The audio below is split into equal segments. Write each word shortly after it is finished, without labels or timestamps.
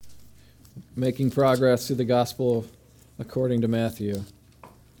making progress through the gospel according to Matthew.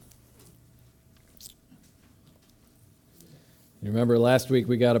 You remember last week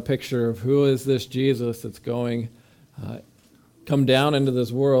we got a picture of who is this Jesus that's going come down into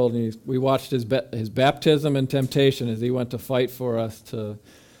this world, and we watched his baptism and temptation as he went to fight for us to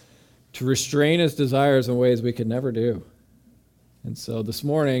restrain his desires in ways we could never do. And so this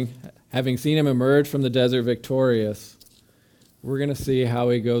morning, having seen him emerge from the desert victorious, we're going to see how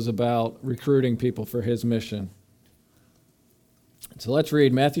he goes about recruiting people for his mission. So let's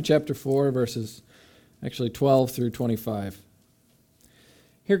read Matthew chapter 4, verses 12 through 25.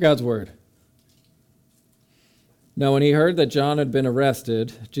 Hear God's word. Now when he heard that John had been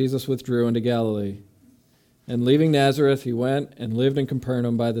arrested, Jesus withdrew into Galilee. And leaving Nazareth, he went and lived in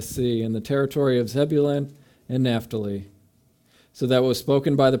Capernaum by the sea, in the territory of Zebulun and Naphtali, so that what was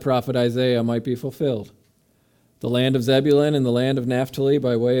spoken by the prophet Isaiah might be fulfilled. The land of Zebulun and the land of Naphtali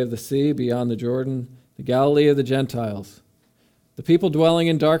by way of the sea beyond the Jordan, the Galilee of the Gentiles. The people dwelling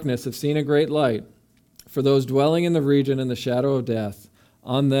in darkness have seen a great light. For those dwelling in the region in the shadow of death,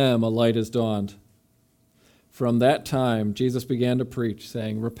 on them a light has dawned. From that time Jesus began to preach,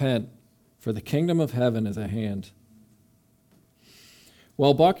 saying, Repent, for the kingdom of heaven is at hand.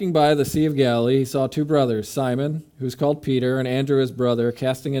 While walking by the Sea of Galilee, he saw two brothers, Simon, who was called Peter, and Andrew his brother,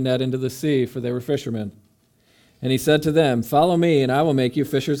 casting a net into the sea, for they were fishermen. And he said to them, Follow me, and I will make you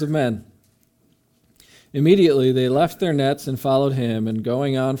fishers of men. Immediately they left their nets and followed him, and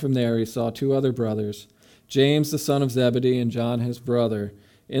going on from there he saw two other brothers, James the son of Zebedee and John his brother,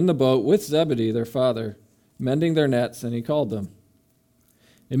 in the boat with Zebedee their father, mending their nets, and he called them.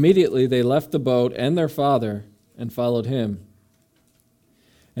 Immediately they left the boat and their father and followed him.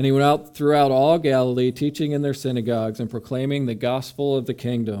 And he went out throughout all Galilee, teaching in their synagogues and proclaiming the gospel of the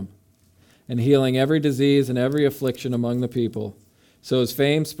kingdom, and healing every disease and every affliction among the people. So his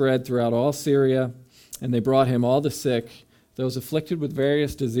fame spread throughout all Syria, and they brought him all the sick, those afflicted with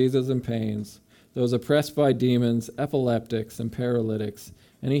various diseases and pains, those oppressed by demons, epileptics, and paralytics,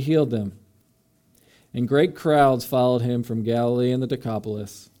 and he healed them. And great crowds followed him from Galilee and the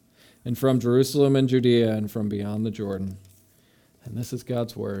Decapolis, and from Jerusalem and Judea, and from beyond the Jordan. And this is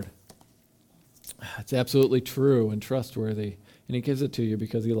God's word. It's absolutely true and trustworthy, and he gives it to you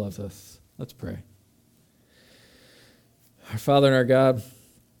because he loves us. Let's pray. Our Father and our God,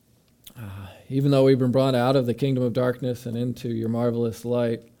 even though we've been brought out of the kingdom of darkness and into your marvelous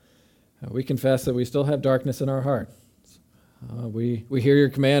light, we confess that we still have darkness in our heart. We hear your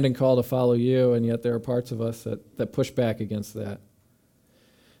command and call to follow you, and yet there are parts of us that push back against that.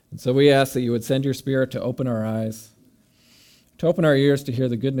 And so we ask that you would send your Spirit to open our eyes, to open our ears to hear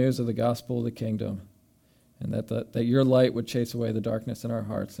the good news of the gospel of the kingdom, and that your light would chase away the darkness in our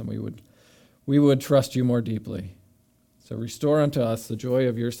hearts, and we would trust you more deeply. So restore unto us the joy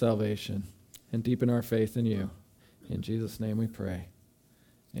of your salvation, and deepen our faith in you. In Jesus' name we pray.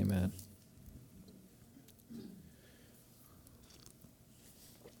 Amen.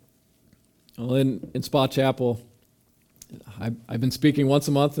 Well, in Spa Chapel, I've been speaking once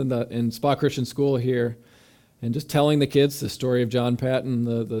a month in Spa Christian School here, and just telling the kids the story of John Paton,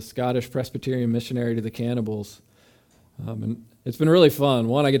 the Scottish Presbyterian missionary to the cannibals. And it's been really fun.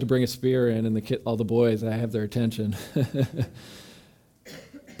 One, I get to bring a spear in, and all the boys, I have their attention.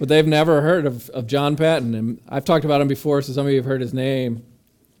 But they've never heard of John Paton, and I've talked about him before, so some of you have heard his name.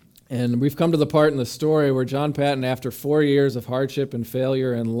 And we've come to the part in the story where John Paton, after 4 years of hardship and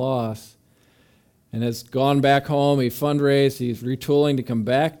failure and loss, and has gone back home. He fundraised. He's retooling to come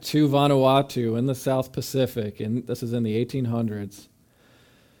back to Vanuatu in the South Pacific, and this is in the 1800s,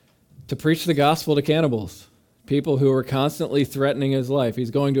 to preach the gospel to cannibals, people who were constantly threatening his life.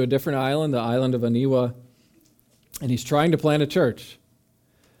 He's going to a different island, the island of Aniwa, and he's trying to plant a church.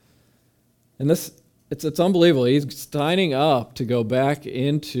 And it's unbelievable. He's signing up to go back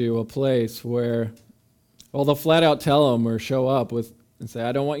into a place where, well, they'll flat out tell him or show up and say,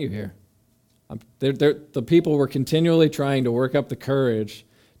 I don't want you here. The people were continually trying to work up the courage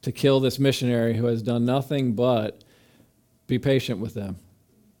to kill this missionary who has done nothing but be patient with them.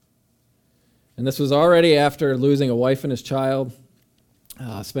 And this was already after losing a wife and his child,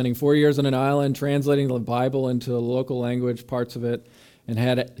 spending 4 years on an island, translating the Bible into a local language, parts of it,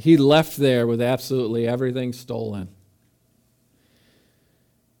 and he left there with absolutely everything stolen.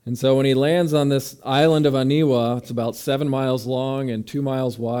 And so when he lands on this island of Aniwa, it's about 7 miles long and 2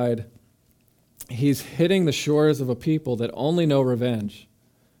 miles wide, he's hitting the shores of a people that only know revenge.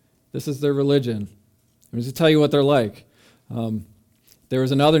 This is their religion. I'm just to tell you what they're like. There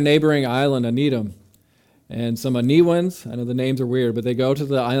was another neighboring island, Aneitam, and some Aniwans, I know the names are weird, but they go to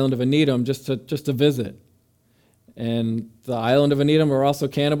the island of Aneitam just to visit. And the island of Anedum were also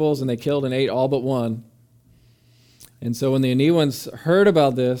cannibals, and they killed and ate all but one. And so when the Aeneans heard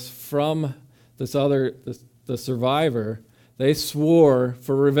about this from the survivor, they swore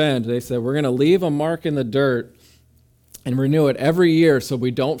for revenge. They said, we're going to leave a mark in the dirt and renew it every year so we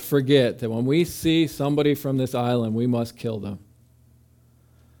don't forget that when we see somebody from this island, we must kill them.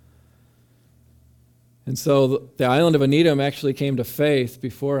 And so the island of Anedum actually came to faith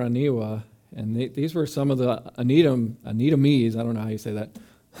before Aniwa, and these were some of the Anedumese, I don't know how you say that,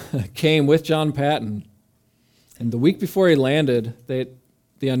 came with John Paton. And the week before he landed, the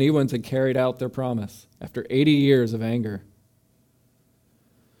Aniwans had carried out their promise after 80 years of anger.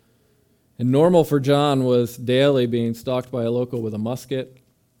 And normal for John was daily being stalked by a local with a musket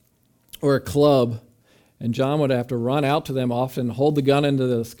or a club, and John would have to run out to them, often hold the gun into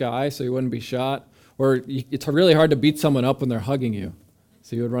the sky so he wouldn't be shot, or it's really hard to beat someone up when they're hugging you,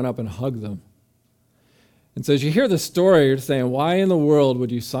 so you would run up and hug them. And so as you hear the story, you're saying, why in the world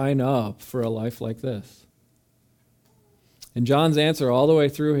would you sign up for a life like this? And John's answer all the way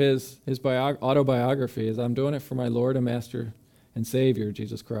through his autobiography is, I'm doing it for my Lord and Master and Savior,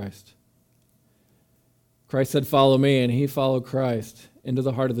 Jesus Christ. Christ said, follow me, and he followed Christ into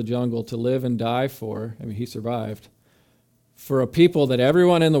the heart of the jungle to live and die for, he survived, for a people that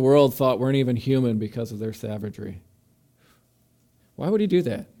everyone in the world thought weren't even human because of their savagery. Why would he do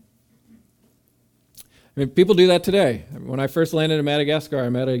that? People do that today. When I first landed in Madagascar, I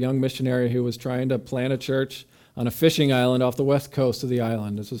met a young missionary who was trying to plant a church on a fishing island off the west coast of the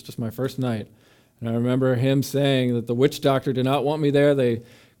island. This was just my first night. And I remember him saying that the witch doctor did not want me there. They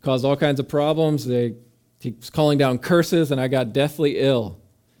caused all kinds of problems. He was calling down curses, and I got deathly ill.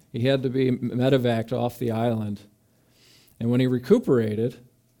 He had to be medevaced off the island. And when he recuperated,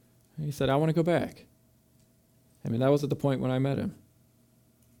 he said, I want to go back. That was at the point when I met him.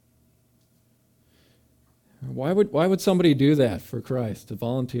 Why would somebody do that for Christ, to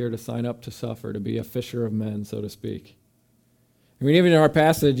volunteer to sign up to suffer, to be a fisher of men, so to speak? Even in our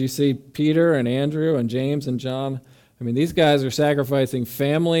passage, you see Peter and Andrew and James and John. These guys are sacrificing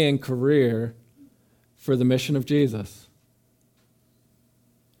family and career for the mission of Jesus.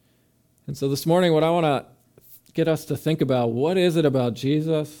 And so this morning, what I want to get us to think about, what is it about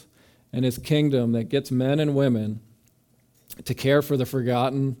Jesus and his kingdom that gets men and women to care for the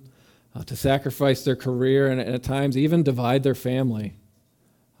forgotten, to sacrifice their career, and at times even divide their family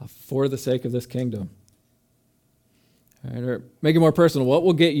for the sake of this kingdom? Right, or make it more personal, what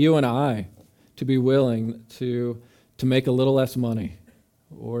will get you and I to be willing to make a little less money,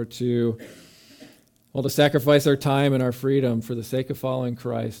 or to sacrifice our time and our freedom for the sake of following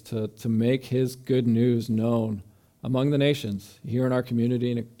Christ, to make his good news known among the nations, here in our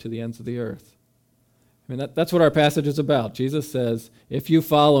community and to the ends of the earth? That's what our passage is about. Jesus says, if you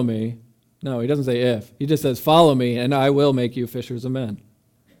follow me, no, he doesn't say if. He just says, follow me, and I will make you fishers of men.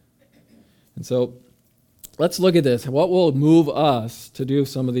 And so let's look at this. What will move us to do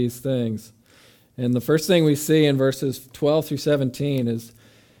some of these things? And the first thing we see in verses 12 through 17 is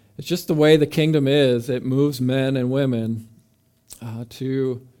it's just the way the kingdom is. It moves men and women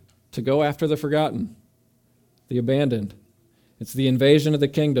to go after the forgotten, the abandoned. It's the invasion of the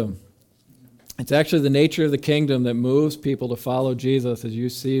kingdom. It's actually the nature of the kingdom that moves people to follow Jesus as you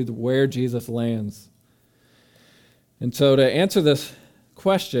see where Jesus lands. And so to answer this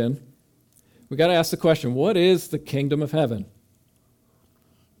question, we got to ask the question, what is the kingdom of heaven?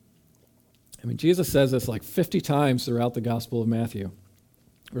 Jesus says this like 50 times throughout the Gospel of Matthew.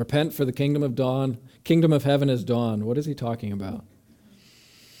 Repent, for the kingdom of heaven has dawned. What is he talking about?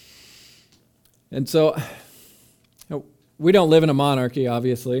 And so, we don't live in a monarchy,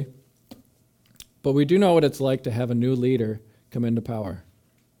 obviously, but we do know what it's like to have a new leader come into power,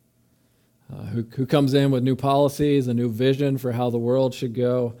 who comes in with new policies, a new vision for how the world should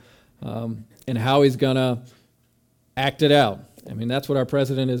go, and how he's going to act it out. That's what our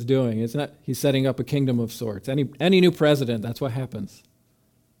president is doing. He's setting up a kingdom of sorts. Any new president, that's what happens.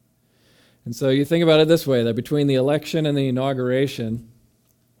 And so you think about it this way, that between the election and the inauguration,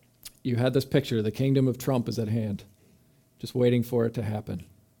 you had this picture, the kingdom of Trump is at hand, just waiting for it to happen.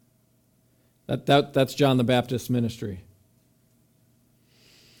 That's John the Baptist's ministry.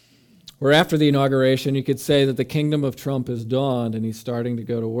 Where after the inauguration, you could say that the kingdom of Trump has dawned and he's starting to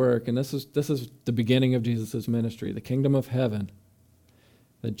go to work. And this is the beginning of Jesus' ministry, the kingdom of heaven.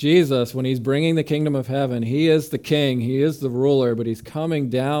 That Jesus, when he's bringing the kingdom of heaven, he is the king, he is the ruler, but he's coming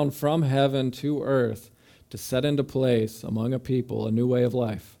down from heaven to earth to set into place among a people a new way of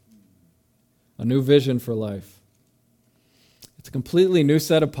life, a new vision for life. It's a completely new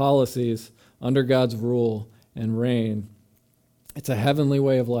set of policies under God's rule and reign. It's a heavenly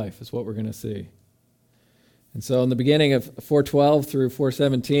way of life, is what we're going to see. And so in the beginning of 4:12 through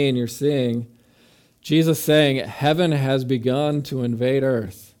 4:17, you're seeing Jesus saying, heaven has begun to invade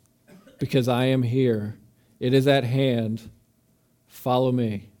earth because I am here. It is at hand. Follow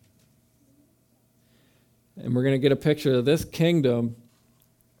me. And we're going to get a picture of this kingdom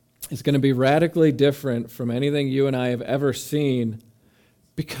is going to be radically different from anything you and I have ever seen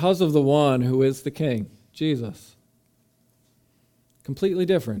because of the one who is the king, Jesus. Completely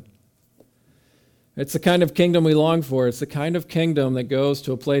different. It's the kind of kingdom we long for. It's the kind of kingdom that goes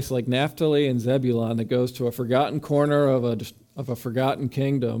to a place like Naphtali and Zebulun, that goes to a forgotten corner of a forgotten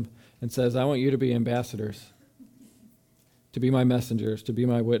kingdom and says, I want you to be ambassadors, to be my messengers, to be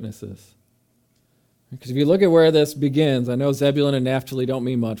my witnesses. Because if you look at where this begins, I know Zebulun and Naphtali don't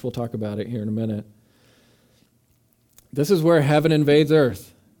mean much. We'll talk about it here in a minute. This is where heaven invades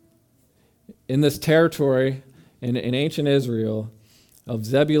earth. In this territory, in ancient Israel, of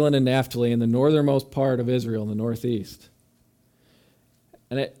Zebulun and Naphtali in the northernmost part of Israel, in the northeast.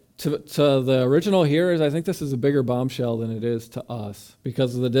 And to the original hearers, I think this is a bigger bombshell than it is to us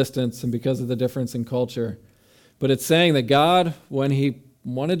because of the distance and because of the difference in culture. But it's saying that God, when he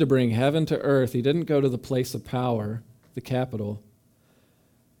wanted to bring heaven to earth, he didn't go to the place of power, the capital.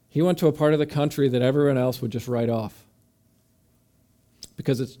 He went to a part of the country that everyone else would just write off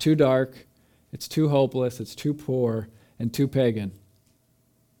because it's too dark, it's too hopeless, it's too poor, and too pagan.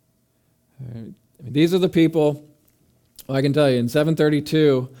 These are the people, well, I can tell you, in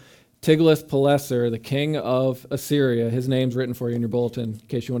 732, Tiglath-Pileser, the king of Assyria, his name's written for you in your bulletin in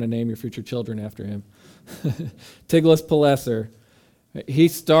case you want to name your future children after him. Tiglath-Pileser, he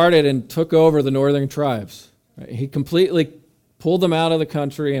started and took over the northern tribes. He completely pulled them out of the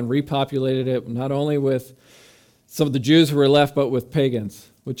country and repopulated it, not only with some of the Jews who were left, but with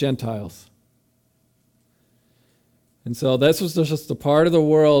pagans, with Gentiles. And so this was just the part of the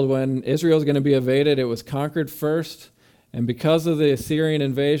world when Israel was going to be invaded. It was conquered first, and because of the Assyrian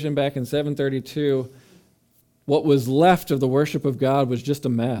invasion back in 732, what was left of the worship of God was just a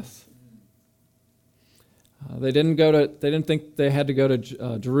mess. They didn't think they had to go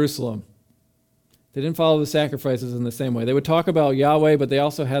to Jerusalem. They didn't follow the sacrifices in the same way. They would talk about Yahweh, but they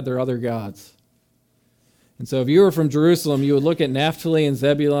also had their other gods. And so if you were from Jerusalem, you would look at Naphtali and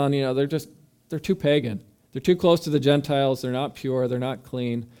Zebulun. They're too pagan. They're too close to the Gentiles. They're not pure. They're not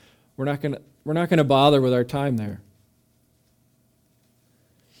clean. We're not going to bother with our time there.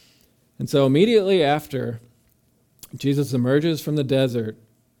 And so immediately after, Jesus emerges from the desert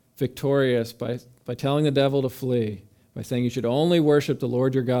victorious by telling the devil to flee, by saying you should only worship the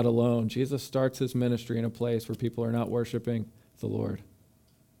Lord your God alone. Jesus starts his ministry in a place where people are not worshiping the Lord.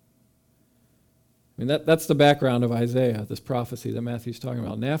 I mean, that's the background of Isaiah, this prophecy that Matthew's talking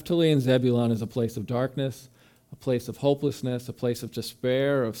about. Naphtali and Zebulun is a place of darkness, a place of hopelessness, a place of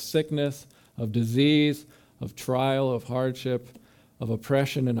despair, of sickness, of disease, of trial, of hardship, of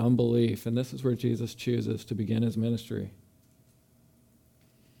oppression and unbelief. And this is where Jesus chooses to begin his ministry.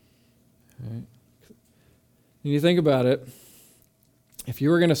 Right? When you think about it, if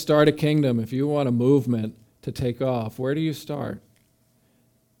you were going to start a kingdom, if you want a movement to take off, where do you start?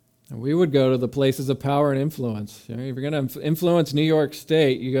 And we would go to the places of power and influence. If you're going to influence New York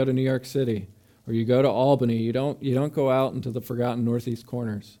State, you go to New York City, or you go to Albany. You don't go out into the forgotten northeast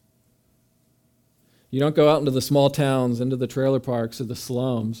corners. You don't go out into the small towns, into the trailer parks or the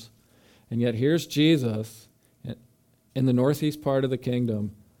slums. And yet here's Jesus in the northeast part of the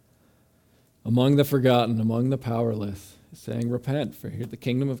kingdom, among the forgotten, among the powerless, saying, repent, for here the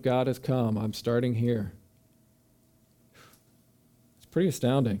kingdom of God has come. I'm starting here. It's pretty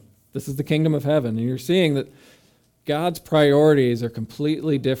astounding. This is the kingdom of heaven, and you're seeing that God's priorities are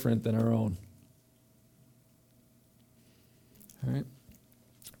completely different than our own. All right?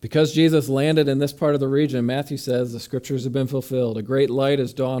 Because Jesus landed in this part of the region, Matthew says the scriptures have been fulfilled. A great light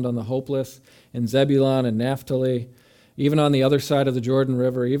has dawned on the hopeless in Zebulun and Naphtali, even on the other side of the Jordan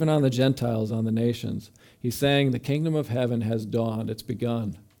River, even on the Gentiles, on the nations. He's saying the kingdom of heaven has dawned. It's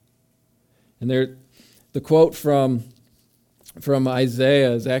begun. And the quote from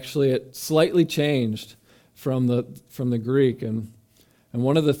Isaiah is actually slightly changed from the Greek. And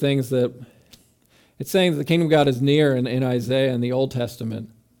one of the things that it's saying that the kingdom of God is near in Isaiah in the Old Testament,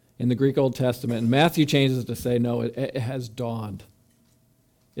 in the Greek Old Testament. And Matthew changes it to say, no, it has dawned.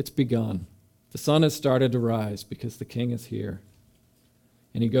 It's begun. The sun has started to rise because the king is here.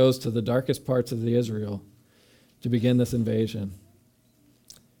 And he goes to the darkest parts of Israel to begin this invasion.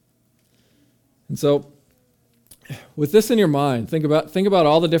 And so, with this in your mind, think about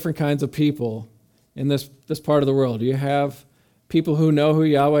all the different kinds of people in this part of the world. You have people who know who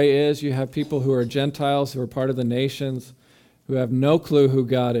Yahweh is. You have people who are Gentiles, who are part of the nations, who have no clue who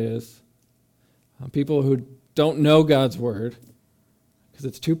God is. People who don't know God's word because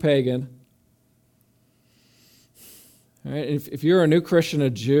it's too pagan. All right? If you're a new Christian, a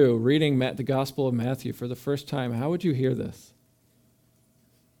Jew, reading the Gospel of Matthew for the first time, how would you hear this?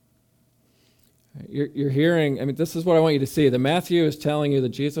 You're hearing, this is what I want you to see, that Matthew is telling you that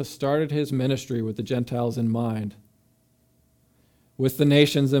Jesus started his ministry with the Gentiles in mind, with the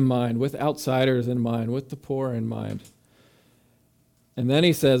nations in mind, with outsiders in mind, with the poor in mind. And then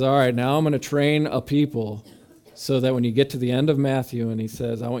he says, all right, now I'm going to train a people so that when you get to the end of Matthew and he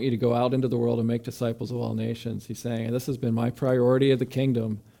says, I want you to go out into the world and make disciples of all nations, he's saying, this has been my priority of the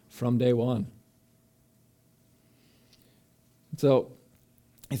kingdom from day one. So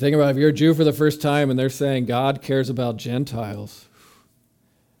you think about if you're a Jew for the first time and they're saying God cares about Gentiles,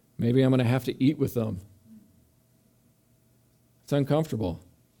 maybe I'm going to have to eat with them. It's uncomfortable.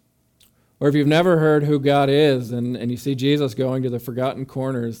 Or if you've never heard who God is and you see Jesus going to the forgotten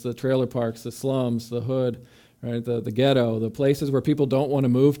corners, the trailer parks, the slums, the hood, right, the ghetto, the places where people don't want to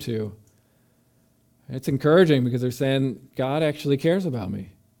move to, it's encouraging because they're saying God actually cares about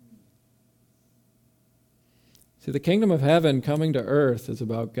me. See, the kingdom of heaven coming to earth is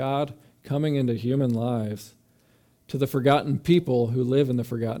about God coming into human lives to the forgotten people who live in the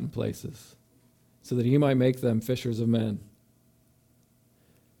forgotten places so that he might make them fishers of men.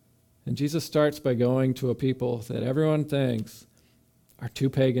 And Jesus starts by going to a people that everyone thinks are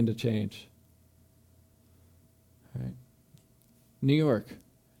too pagan to change. Right? New York.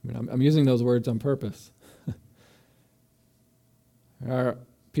 I'm using those words on purpose. Our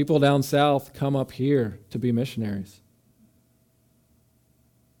people down south come up here to be missionaries.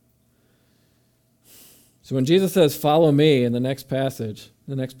 So when Jesus says, follow me in the next passage,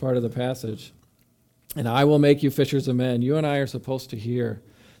 the next part of the passage, and I will make you fishers of men, you and I are supposed to hear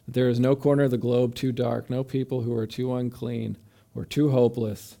that there is no corner of the globe too dark, no people who are too unclean or too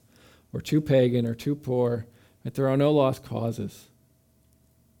hopeless or too pagan or too poor, that there are no lost causes.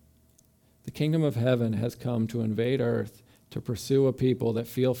 The kingdom of heaven has come to invade earth to pursue a people that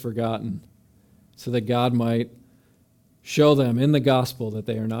feel forgotten so that God might show them in the gospel that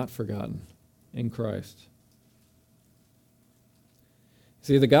they are not forgotten in Christ.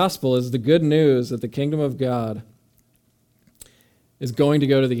 See, the gospel is the good news that the kingdom of God is going to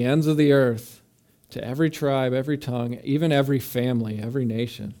go to the ends of the earth, to every tribe, every tongue, even every family, every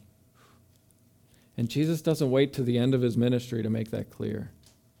nation. And Jesus doesn't wait to the end of his ministry to make that clear,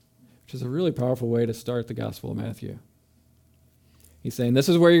 which is a really powerful way to start the Gospel of Matthew. He's saying, this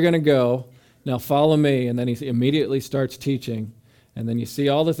is where you're going to go. Now follow me. And then he immediately starts teaching. And then you see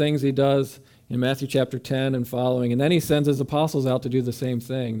all the things he does in Matthew chapter 10 and following. And then he sends his apostles out to do the same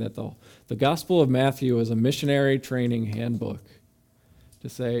thing, that the Gospel of Matthew is a missionary training handbook to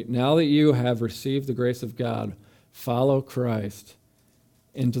say, now that you have received the grace of God, follow Christ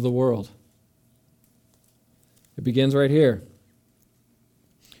into the world. It begins right here.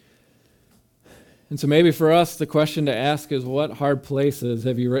 And so maybe for us, the question to ask is, what hard places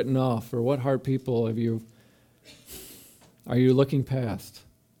have you written off? Or what hard people are you looking past?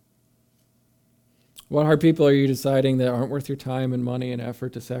 What hard people are you deciding that aren't worth your time and money and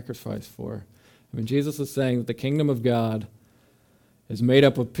effort to sacrifice for? Jesus is saying that the kingdom of God is made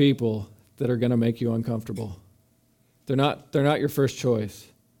up of people that are going to make you uncomfortable. They're not your first choice.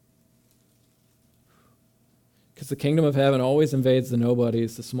 Because the kingdom of heaven always invades the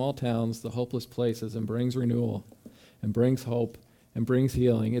nobodies, the small towns, the hopeless places, and brings renewal, and brings hope, and brings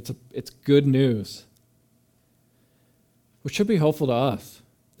healing. It's good news, which should be hopeful to us.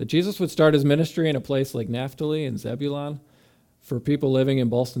 That Jesus would start his ministry in a place like Naphtali and Zebulun for people living in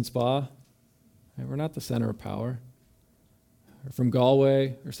Ballston Spa. And we're not the center of power. Or from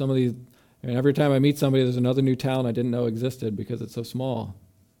Galway, or some of these. Every time I meet somebody, there's another new town I didn't know existed because it's so small.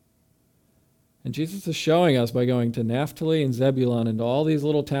 And Jesus is showing us by going to Naphtali and Zebulun and to all these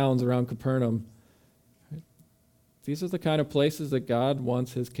little towns around Capernaum, right? These are the kind of places that God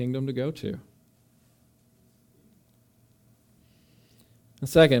wants his kingdom to go to. And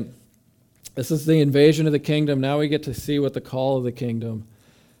second, this is the invasion of the kingdom. Now we get to see what the call of the kingdom.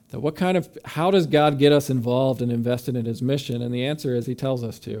 How does God get us involved and invested in his mission? And the answer is he tells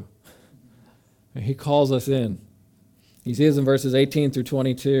us to. He calls us in. You see this in verses 18 through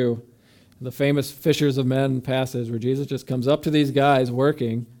 22. The famous fishers of men passage where Jesus just comes up to these guys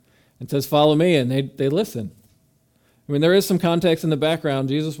working and says, follow me, and they listen. There is some context in the background.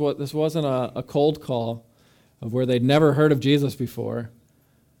 This wasn't a cold call of where they'd never heard of Jesus before.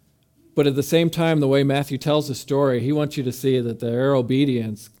 But at the same time, the way Matthew tells the story, he wants you to see that their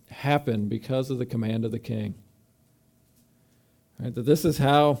obedience happened because of the command of the king. Right? That this is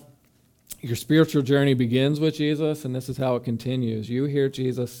how your spiritual journey begins with Jesus, and this is how it continues. You hear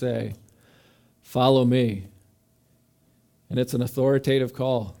Jesus say, follow me. And it's an authoritative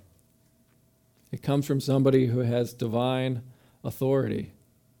call. It comes from somebody who has divine authority.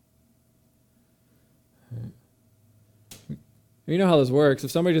 You know how this works.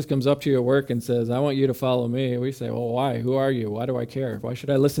 If somebody just comes up to you at work and says, I want you to follow me, we say, well, why? Who are you? Why do I care? Why should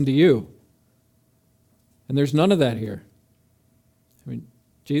I listen to you? And there's none of that here. I mean,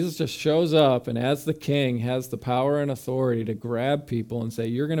 Jesus just shows up and as the king has the power and authority to grab people and say,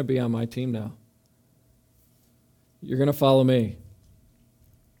 you're going to be on my team now. You're going to follow me.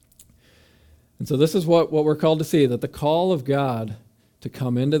 And so this is what we're called to see, that the call of God to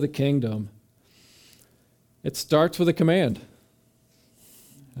come into the kingdom, it starts with a command.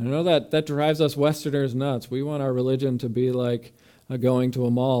 I know that drives us Westerners nuts. We want our religion to be like going to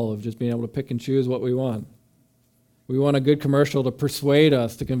a mall of just being able to pick and choose what we want. We want a good commercial to persuade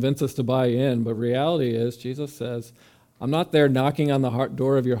us, to convince us to buy in. But reality is, Jesus says, I'm not there knocking on the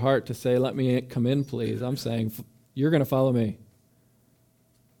door of your heart to say, let me come in, please. I'm saying, you're going to follow me.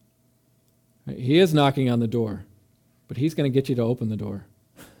 He is knocking on the door, but he's going to get you to open the door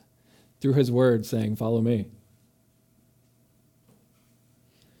through his word saying, follow me.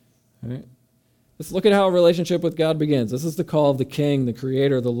 All right? Let's look at how a relationship with God begins. This is the call of the King, the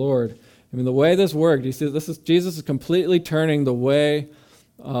Creator, the Lord. I mean, the way this worked, you see, Jesus is completely turning the way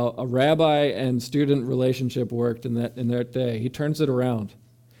a rabbi and student relationship worked in that day. He turns it around.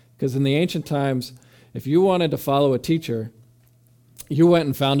 Because in the ancient times, if you wanted to follow a teacher, you went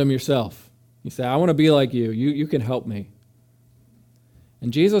and found him yourself. You say, I want to be like you. You can help me.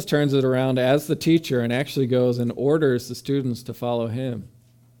 And Jesus turns it around as the teacher and actually goes and orders the students to follow him.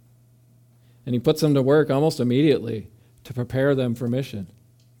 And he puts them to work almost immediately to prepare them for mission.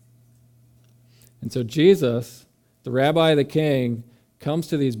 And so Jesus, the rabbi, the king, comes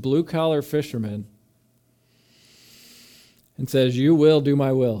to these blue-collar fishermen and says, you will do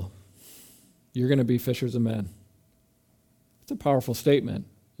my will. You're going to be fishers of men. It's a powerful statement.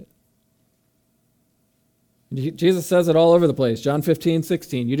 Jesus says it all over the place. John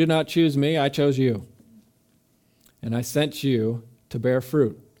 15:16, you did not choose me, I chose you. And I sent you to bear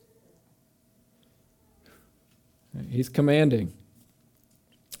fruit. He's commanding.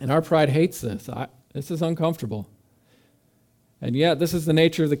 And our pride hates this. This is uncomfortable. And yet, this is the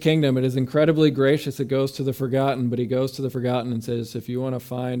nature of the kingdom. It is incredibly gracious. It goes to the forgotten, but he goes to the forgotten and says, if you want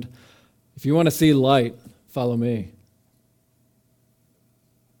to see light, follow me.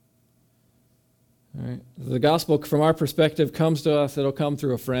 All right. The gospel, from our perspective, comes to us. It'll come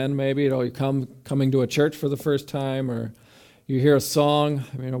through a friend, maybe. It'll come coming to a church for the first time, or you hear a song.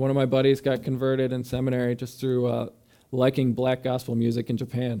 I mean, one of my buddies got converted in seminary just through liking black gospel music in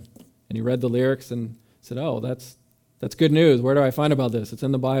Japan. And he read the lyrics and said, oh, that's good news. Where do I find about this? It's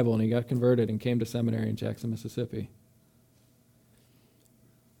in the Bible. And he got converted and came to seminary in Jackson, Mississippi.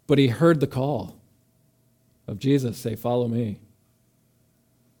 But he heard the call of Jesus say, follow me.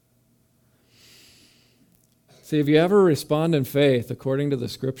 See, if you ever respond in faith according to the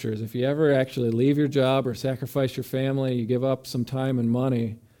scriptures, if you ever actually leave your job or sacrifice your family, you give up some time and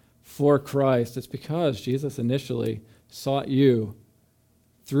money for Christ, it's because Jesus initially sought you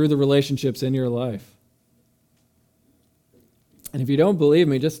through the relationships in your life. And if you don't believe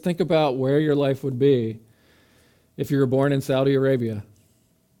me, just think about where your life would be if you were born in Saudi Arabia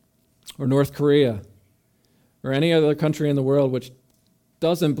or North Korea or any other country in the world which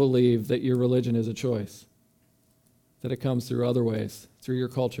doesn't believe that your religion is a choice, that it comes through other ways, through your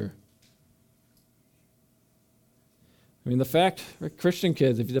culture. I mean, Christian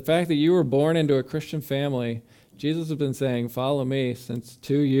kids, the fact that you were born into a Christian family, Jesus has been saying, follow me since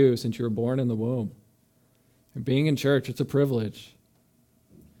you were born in the womb. And being in church, it's a privilege.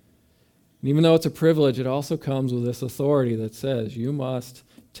 And even though it's a privilege, it also comes with this authority that says you must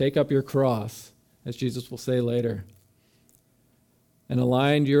take up your cross, as Jesus will say later, and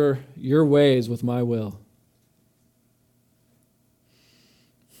align your ways with my will.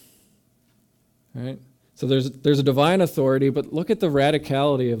 All right? So there's a divine authority, but look at the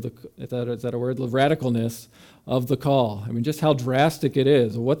radicality of is that a word? The radicalness of the call. I mean, just how drastic it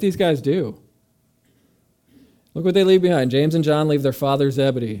is. What these guys do. Look what they leave behind. James and John leave their father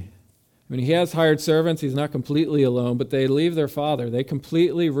Zebedee. I mean, he has hired servants. He's not completely alone, but they leave their father. They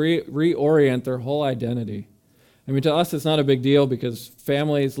completely reorient their whole identity. I mean, to us, it's not a big deal because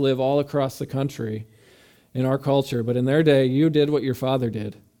families live all across the country in our culture, but in their day, you did what your father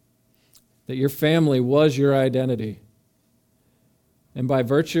did. That your family was your identity. And by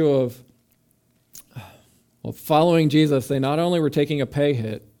virtue of following Jesus, they not only were taking a pay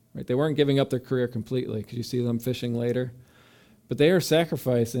hit, right? They weren't giving up their career completely, because you see them fishing later, but they are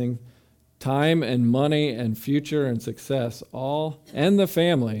sacrificing time and money and future and success, all, and the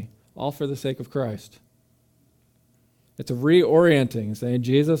family, all for the sake of Christ. It's a reorienting, saying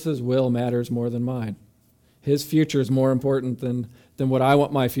Jesus' will matters more than mine. His future is more important than what I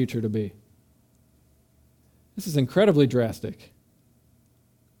want my future to be. This is incredibly drastic.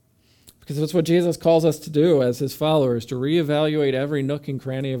 Because that's what Jesus calls us to do as his followers, to reevaluate every nook and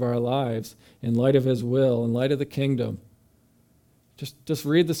cranny of our lives in light of his will, in light of the kingdom. Just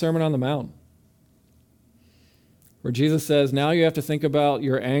read the Sermon on the Mount, where Jesus says, now you have to think about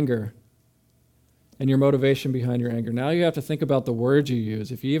your anger and your motivation behind your anger. Now you have to think about the words you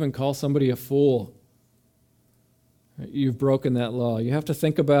use. If you even call somebody a fool, you've broken that law. You have to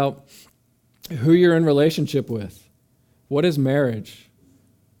think about who you're in relationship with. What is marriage?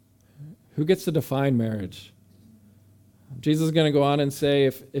 Who gets to define marriage? Jesus is going to go on and say,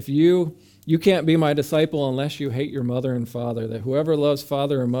 if you can't be my disciple unless you hate your mother and father, that whoever loves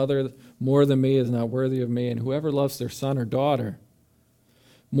father or mother more than me is not worthy of me, and whoever loves their son or daughter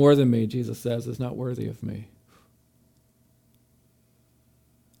more than me, Jesus says, is not worthy of me.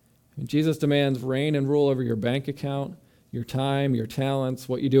 And Jesus demands reign and rule over your bank account, your time, your talents,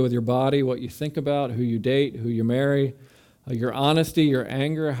 what you do with your body, what you think about, who you date, who you marry, your honesty, your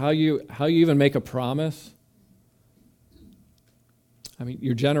anger, how you even make a promise. I mean,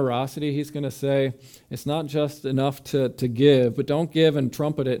 your generosity, he's going to say, it's not just enough to give, but don't give and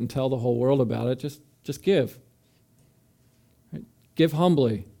trumpet it and tell the whole world about it. Just give. Right? Give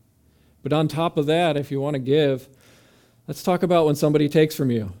humbly. But on top of that, if you want to give, let's talk about when somebody takes from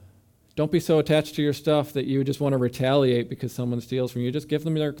you. Don't be so attached to your stuff that you just want to retaliate because someone steals from you. Just give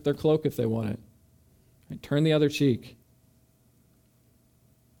them their cloak if they want it. Right? Turn the other cheek.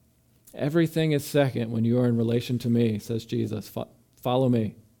 Everything is second when you are in relation to me, says Jesus. Follow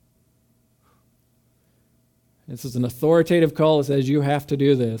me. This is an authoritative call that says you have to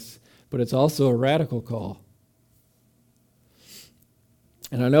do this, but it's also a radical call.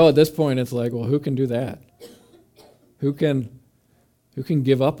 And I know at this point it's like, well, who can do that? Who can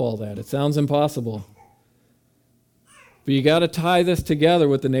give up all that? It sounds impossible. But you got to tie this together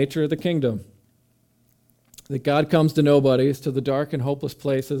with the nature of the kingdom. That God comes to nobodies, to the dark and hopeless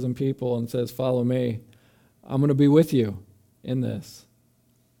places and people, and says, follow me. I'm going to be with you in this.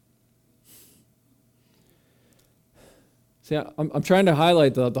 See, I'm trying to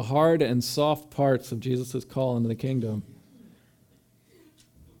highlight the hard and soft parts of Jesus' call into the kingdom.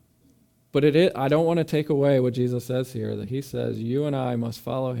 But I don't want to take away what Jesus says here, that he says you and I must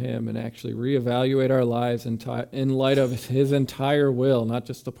follow him and actually reevaluate our lives in light of his entire will, not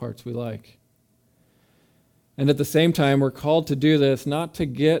just the parts we like. And at the same time, we're called to do this not to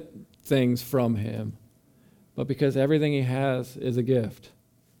get things from him, but because everything he has is a gift.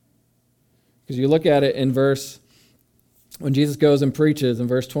 Because you look at it when Jesus goes and preaches in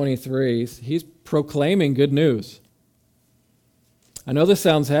verse 23, he's proclaiming good news. I know this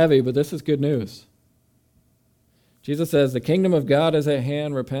sounds heavy, but this is good news. Jesus says, the kingdom of God is at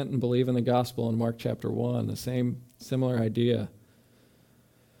hand, repent and believe in the gospel in Mark chapter 1, the same similar idea.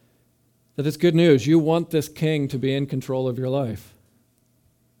 That it's good news. You want this king to be in control of your life.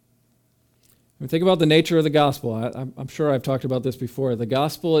 I mean, think about the nature of the gospel. I'm sure I've talked about this before. The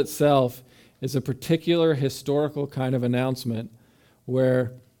gospel itself is a particular historical kind of announcement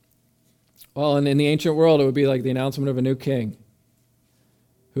where, well, in the ancient world, it would be like the announcement of a new king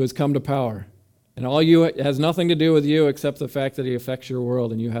who has come to power. And it has nothing to do with you except the fact that he affects your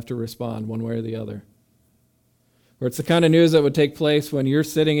world and you have to respond one way or the other. Or it's the kind of news that would take place when you're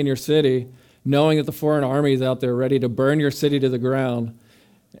sitting in your city knowing that the foreign army is out there ready to burn your city to the ground,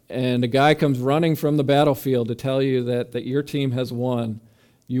 and a guy comes running from the battlefield to tell you that your team has won,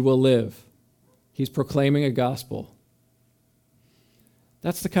 you will live. He's proclaiming a gospel.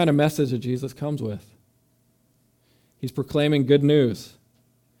 That's the kind of message that Jesus comes with. He's proclaiming good news.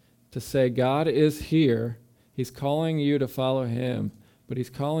 To say God is here, he's calling you to follow him, but he's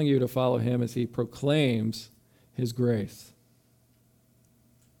calling you to follow him as he proclaims his grace.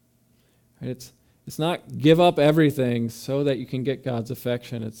 It's not give up everything so that you can get God's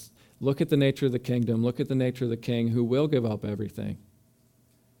affection. It's look at the nature of the kingdom, look at the nature of the king who will give up everything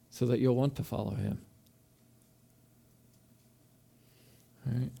so that you'll want to follow him.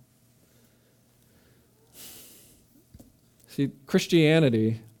 All right. See,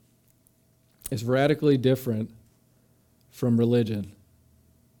 Christianity is radically different from religion.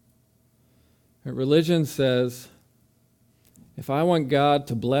 Religion says, if I want God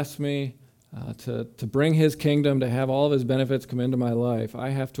to bless me, to bring his kingdom, to have all of his benefits come into my life, I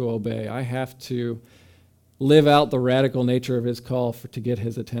have to obey. I have to live out the radical nature of his call to get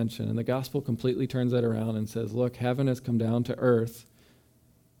his attention. And the gospel completely turns that around and says, look, heaven has come down to earth,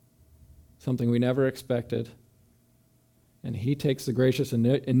 something we never expected, and he takes the gracious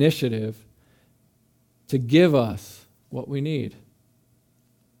initiative to give us what we need.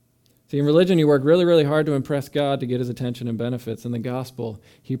 See, in religion, you work really, really hard to impress God to get his attention and benefits. In the gospel,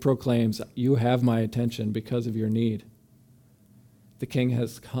 he proclaims, you have my attention because of your need. The king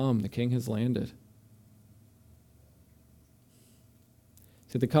has come. The king has landed.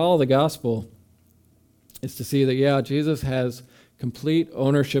 See, the call of the gospel is to see that, Jesus has complete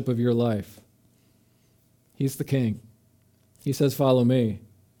ownership of your life. He's the king. He says, follow me.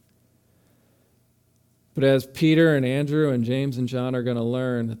 But as Peter and Andrew and James and John are going to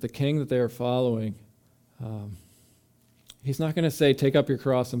learn, that the king that they are following, he's not going to say, take up your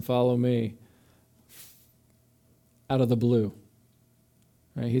cross and follow me out of the blue.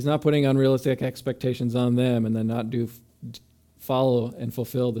 Right? He's not putting unrealistic expectations on them and then not follow and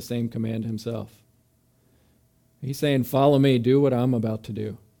fulfill the same command himself. He's saying, follow me, do what I'm about to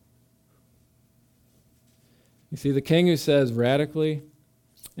do. You see, the king who says radically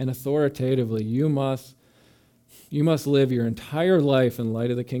and authoritatively, you must live your entire life in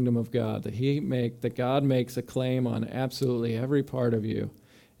light of the kingdom of God, that God makes a claim on absolutely every part of you,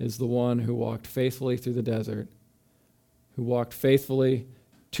 is the one who walked faithfully through the desert, who walked faithfully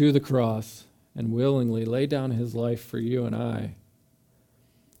to the cross and willingly laid down his life for you and I,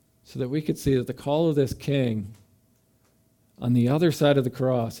 so that we could see that the call of this king on the other side of the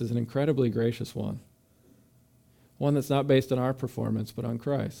cross is an incredibly gracious one that's not based on our performance, but on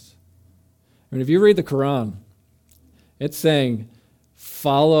Christ. I mean, if you read the Quran, it's saying,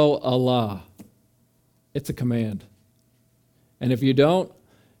 follow Allah. It's a command. And if you don't,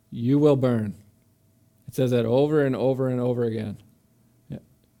 you will burn. It says that over and over and over again. Yeah.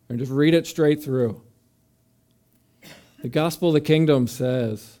 And just read it straight through. The gospel of the kingdom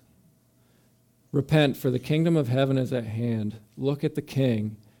says, repent, for the kingdom of heaven is at hand. Look at the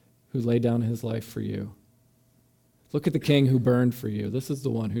king who laid down his life for you. Look at the king who burned for you. This is the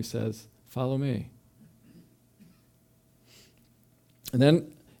one who says, follow me. And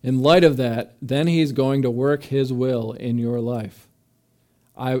then, in light of that, then he's going to work his will in your life.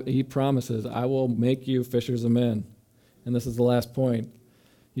 He promises, I will make you fishers of men. And this is the last point.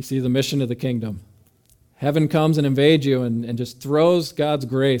 You see the mission of the kingdom. Heaven comes and invades you and just throws God's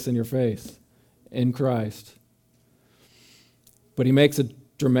grace in your face in Christ. But he makes a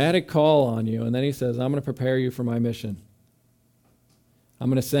dramatic call on you, and then he says, I'm going to prepare you for my mission. I'm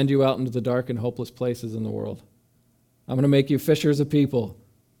going to send you out into the dark and hopeless places in the world. I'm going to make you fishers of people,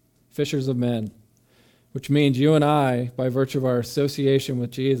 fishers of men, which means you and I, by virtue of our association with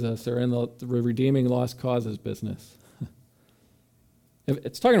Jesus, are in the redeeming lost causes business.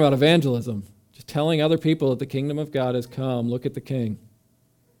 It's talking about evangelism, just telling other people that the kingdom of God has come. Look at the king.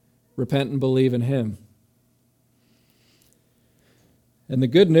 Repent and believe in him. And the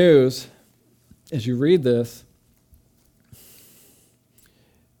good news, as you read this,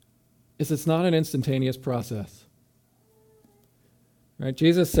 is it's not an instantaneous process. Right?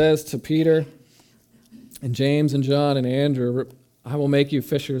 Jesus says to Peter and James and John and Andrew, I will make you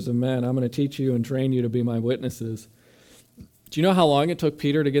fishers of men. I'm going to teach you and train you to be my witnesses. Do you know how long it took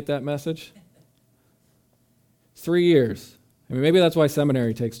Peter to get that message? 3 years. I mean, maybe that's why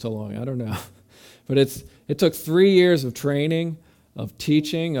seminary takes so long. I don't know. But it took 3 years of training, of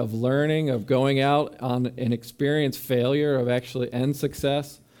teaching, of learning, of going out on an experience failure, of actually end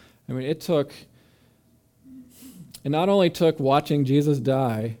success. I mean, it not only took watching Jesus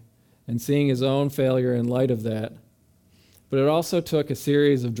die and seeing his own failure in light of that, but it also took a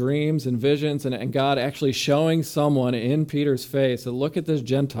series of dreams and visions and God actually showing someone in Peter's face that look at this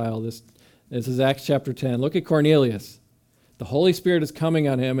Gentile, this is Acts chapter 10. Look at Cornelius. The Holy Spirit is coming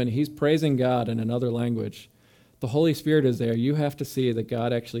on him and he's praising God in another language. The Holy Spirit is there. You have to see that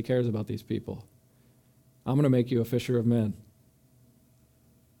God actually cares about these people. I'm going to make you a fisher of men.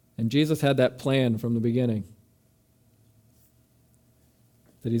 And Jesus had that plan from the beginning.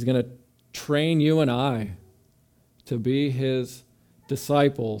 That he's going to train you and I to be his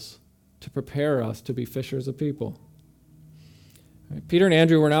disciples, to prepare us to be fishers of people. Right? Peter and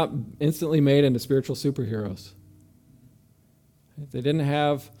Andrew were not instantly made into spiritual superheroes. They didn't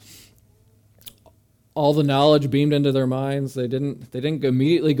have all the knowledge beamed into their minds. They didn't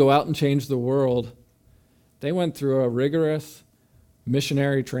immediately go out and change the world. They went through a rigorous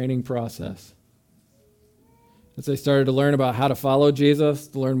missionary training process. As they started to learn about how to follow Jesus,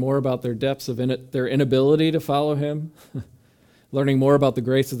 to learn more about their depths of their inability to follow him, learning more about the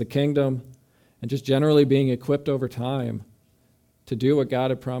grace of the kingdom, and just generally being equipped over time to do what God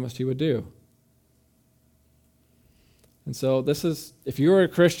had promised he would do. And so if you are a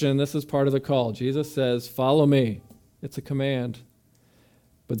Christian, this is part of the call. Jesus says, follow me. It's a command.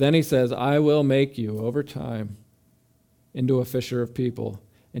 But then he says, I will make you over time into a fisher of people.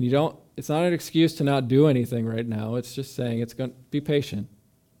 And it's not an excuse to not do anything right now. It's just saying it's going to be patient.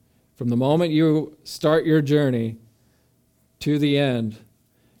 From the moment you start your journey to the end,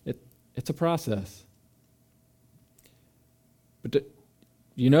 it's a process. But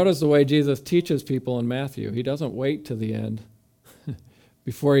you notice the way Jesus teaches people in Matthew. He doesn't wait to the end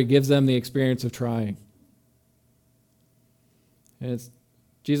before he gives them the experience of trying. And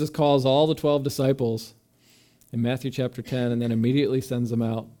Jesus calls all the 12 disciples in Matthew chapter 10 and then immediately sends them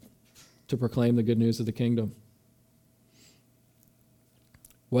out to proclaim the good news of the kingdom.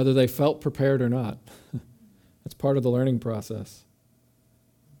 Whether they felt prepared or not. That's part of the learning process.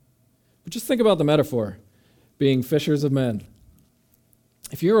 But just think about the metaphor, being fishers of men.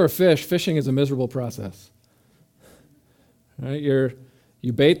 If you're a fish, fishing is a miserable process. Right?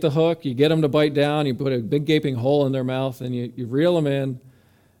 You bait the hook, you get them to bite down, you put a big gaping hole in their mouth, and you reel them in,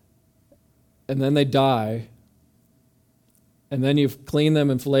 and then they die, and then you clean them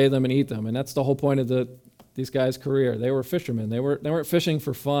and fillet them and eat them. And that's the whole point of these guys' career. They were fishermen. They weren't fishing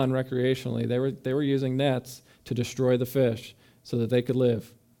for fun recreationally. They were using nets to destroy the fish so that they could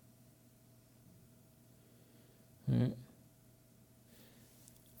live. Right.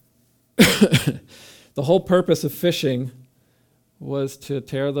 The whole purpose of fishing was to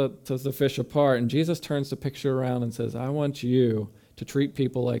tear the fish apart. And Jesus turns the picture around and says, I want you to treat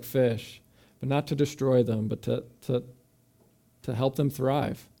people like fish, but not to destroy them, but to help them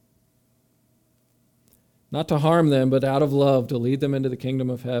thrive. Not to harm them, but out of love, to lead them into the kingdom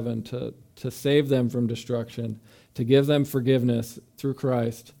of heaven, to save them from destruction, to give them forgiveness through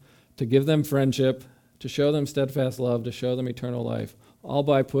Christ, to give them friendship, to show them steadfast love, to show them eternal life, all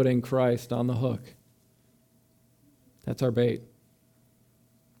by putting Christ on the hook. That's our bait.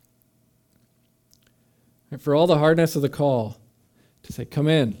 And for all the hardness of the call, to say, come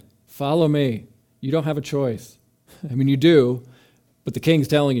in, follow me. You don't have a choice. I mean, you do, but the king's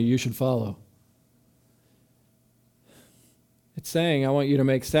telling you should follow. It's saying, I want you to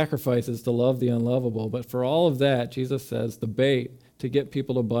make sacrifices to love the unlovable. But for all of that, Jesus says, the bait to get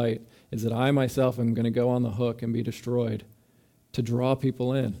people to bite is that I myself am going to go on the hook and be destroyed to draw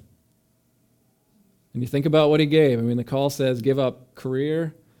people in. And you think about what he gave. I mean, the call says, give up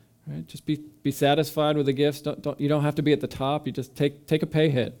career, right? Just be satisfied with the gifts. You don't have to be at the top. You just take a pay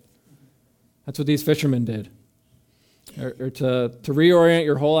hit. That's what these fishermen did. Or to reorient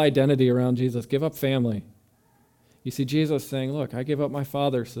your whole identity around Jesus. Give up family. You see Jesus saying, look, I give up my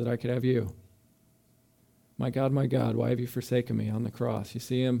Father so that I could have you. My God, why have you forsaken me on the cross? You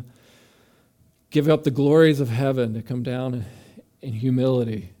see him give up the glories of heaven to come down in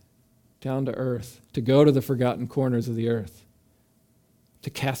humility, down to earth, to go to the forgotten corners of the earth, to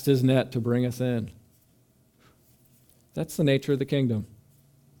cast his net to bring us in. That's the nature of the kingdom.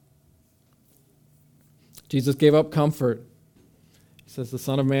 Jesus gave up comfort. He says the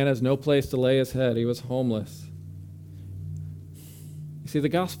Son of Man has no place to lay his head. He was homeless. You see, the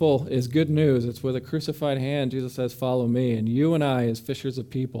gospel is good news. It's with a crucified hand. Jesus says, follow me. And you and I, as fishers of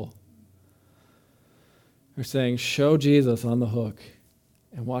people, are saying, show Jesus on the hook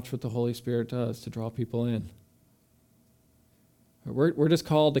and watch what the Holy Spirit does to draw people in. We're just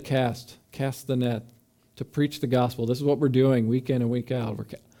called to cast the net, to preach the gospel. This is what we're doing week in and week out.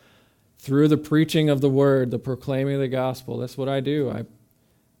 Through the preaching of the word, the proclaiming of the gospel. That's what I do. I'm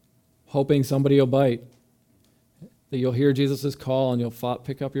hoping somebody will bite, that you'll hear Jesus' call and you'll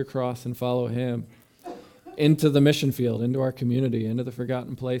pick up your cross and follow him into the mission field, into our community, into the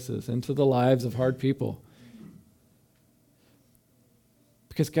forgotten places, into the lives of hard people.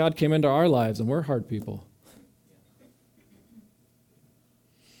 Because God came into our lives and we're hard people.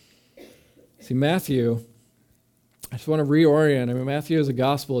 See, Matthew, I just want to reorient. I mean, Matthew is a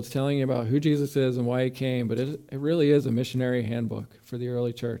gospel. It's telling you about who Jesus is and why he came, but it really is a missionary handbook for the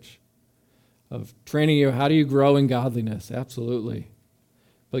early church of training you. How do you grow in godliness? Absolutely.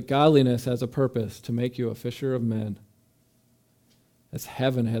 But godliness has a purpose to make you a fisher of men, as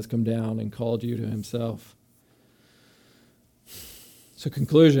heaven has come down and called you to himself. So,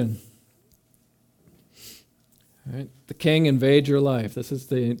 conclusion. All right, the king invades your life. This is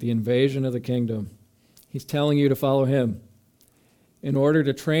the invasion of the kingdom. He's telling you to follow him in order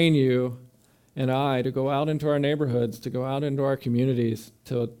to train you and I to go out into our neighborhoods, to go out into our communities,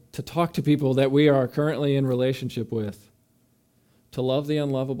 to talk to people that we are currently in relationship with, to love the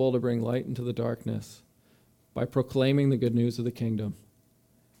unlovable, to bring light into the darkness by proclaiming the good news of the kingdom,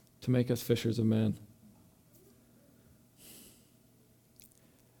 to make us fishers of men.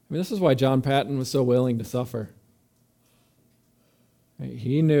 I mean, this is why John Paton was so willing to suffer. Right?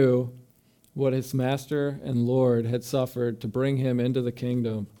 He knew what his master and Lord had suffered to bring him into the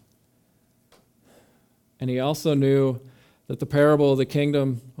kingdom. And he also knew that the parable of the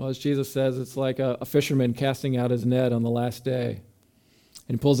kingdom, well, as Jesus says, it's like a fisherman casting out his net on the last day.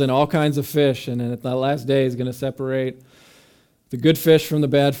 And he pulls in all kinds of fish, and then at that last day he's going to separate the good fish from the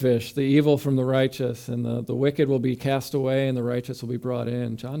bad fish, the evil from the righteous, and the wicked will be cast away and the righteous will be brought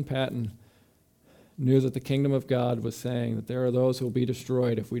in. John Paton knew that the kingdom of God was saying that there are those who will be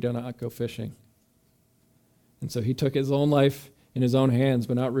destroyed if we do not go fishing. And so he took his own life in his own hands,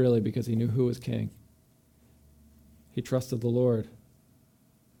 but not really, because he knew who was king. He trusted the Lord.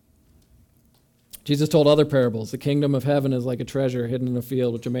 Jesus told other parables. The kingdom of heaven is like a treasure hidden in a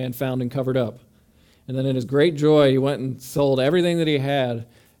field, which a man found and covered up. And then in his great joy, he went and sold everything that he had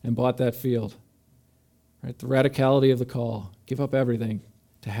and bought that field. Right? The radicality of the call. Give up everything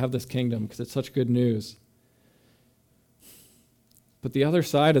to have this kingdom, because it's such good news. But the other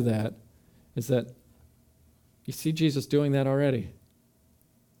side of that is that you see Jesus doing that already.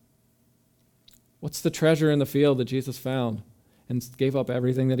 What's the treasure in the field that Jesus found and gave up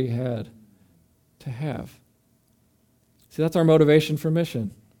everything that he had to have? See, that's our motivation for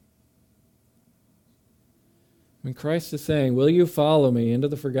mission. When Christ is saying, will you follow me into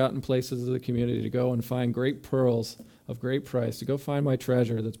the forgotten places of the community to go and find great pearls of great price, to go find my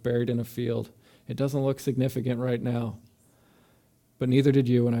treasure that's buried in a field? It doesn't look significant right now, but neither did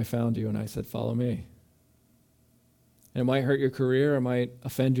you when I found you and I said, follow me. And it might hurt your career, it might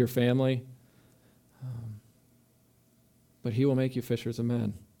offend your family, but he will make you fishers of men.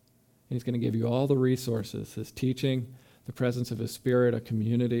 And he's going to give you all the resources, his teaching, the presence of his Spirit, a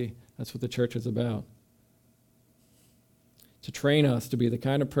community. That's what the church is about. To train us to be the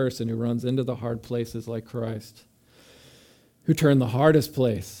kind of person who runs into the hard places like Christ, who turned the hardest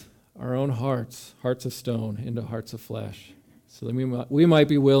place, our own hearts, hearts of stone, into hearts of flesh, so that we might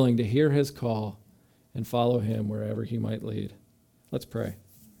be willing to hear his call and follow him wherever he might lead. Let's pray.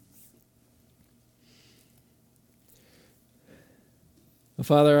 Well,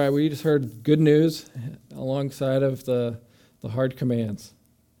 Father, we just heard good news alongside of the hard commands.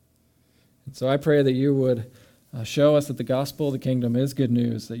 And so I pray that you would show us that the gospel of the kingdom is good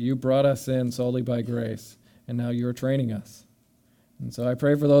news, that you brought us in solely by grace, and now you are training us. And so I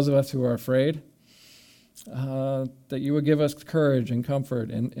pray for those of us who are afraid, that you would give us courage and comfort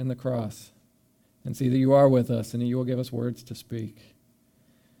in the cross, and see that you are with us, and that you will give us words to speak.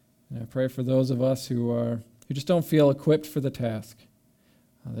 And I pray for those of us who just don't feel equipped for the task,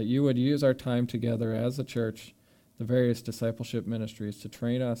 that you would use our time together as a church, the various discipleship ministries, to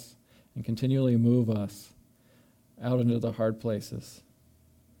train us and continually move us out into the hard places.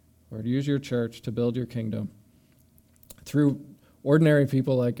 Lord, use your church to build your kingdom through ordinary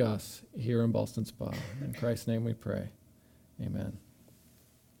people like us here in Ballston Spa. In Christ's name we pray. Amen.